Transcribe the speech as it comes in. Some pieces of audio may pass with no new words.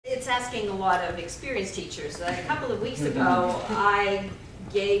it's asking a lot of experienced teachers. A couple of weeks ago, I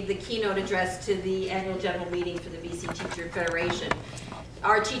gave the keynote address to the annual general meeting for the BC Teacher Federation.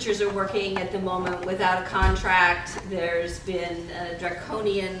 Our teachers are working at the moment without a contract. There's been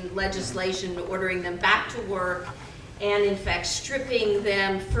draconian legislation ordering them back to work and in fact stripping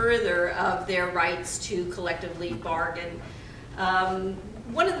them further of their rights to collectively bargain.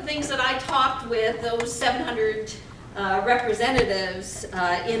 One of the things that I talked with those 700 representatives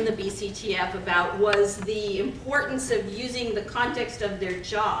in the BCTF about was the importance of using the context of their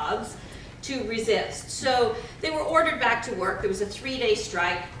jobs to resist. So they were ordered back to work. There was a 3-day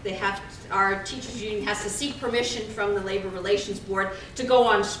strike. Our teachers union has to seek permission from the Labor Relations Board to go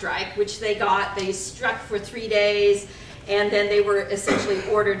on strike, which they got. They struck for 3 days, and then they were essentially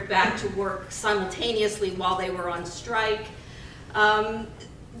ordered back to work simultaneously while they were on strike.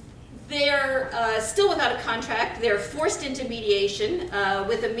 They're still without a contract. They're forced into mediation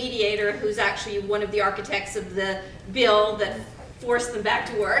with a mediator who's actually one of the architects of the bill that forced them back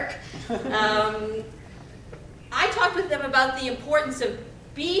to work. I talked with them about the importance of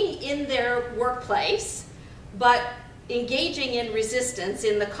being in their workplace, but engaging in resistance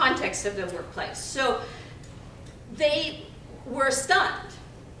in the context of their workplace. So they were stunned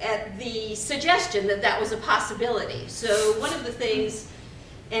at the suggestion that that was a possibility. So one of the things,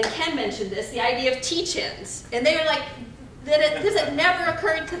 and Ken mentioned this, the idea of teach-ins. And they were like, this had never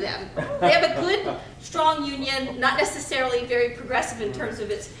occurred to them. They have a good, strong union, not necessarily very progressive in terms of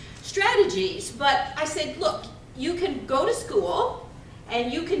its strategies, but I said, look, you can go to school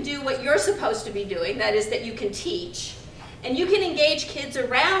and you can do what you're supposed to be doing, that is that you can teach, and you can engage kids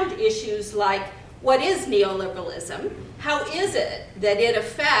around issues like, what is neoliberalism? How is it that it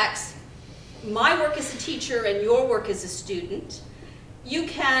affects my work as a teacher and your work as a student? You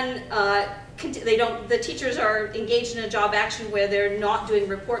can, the teachers are engaged in a job action where they're not doing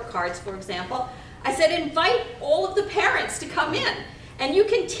report cards, for example. I said, invite all of the parents to come in, and you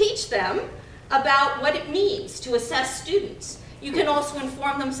can teach them about what it means to assess students. You can also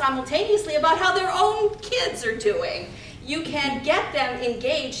inform them simultaneously about how their own kids are doing. You can get them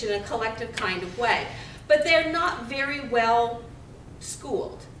engaged in a collective kind of way. But they're not very well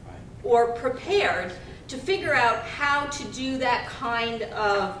schooled or prepared to figure out how to do that kind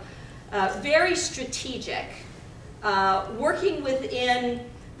of very strategic, working within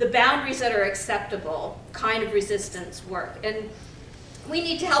the boundaries that are acceptable kind of resistance work. And we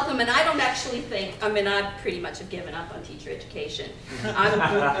need to help them, and I don't actually think, I mean, I pretty much have given up on teacher education.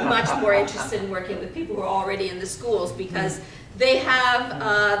 I'm much more interested in working with people who are already in the schools because they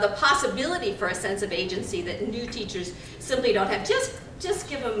have the possibility for a sense of agency that new teachers simply don't have. Just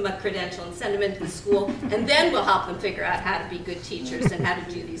give them a credential and send them into the school, and then we'll help them figure out how to be good teachers and how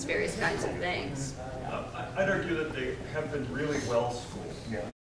to do these various kinds of things. I'd argue that they have been really well schooled. Yeah.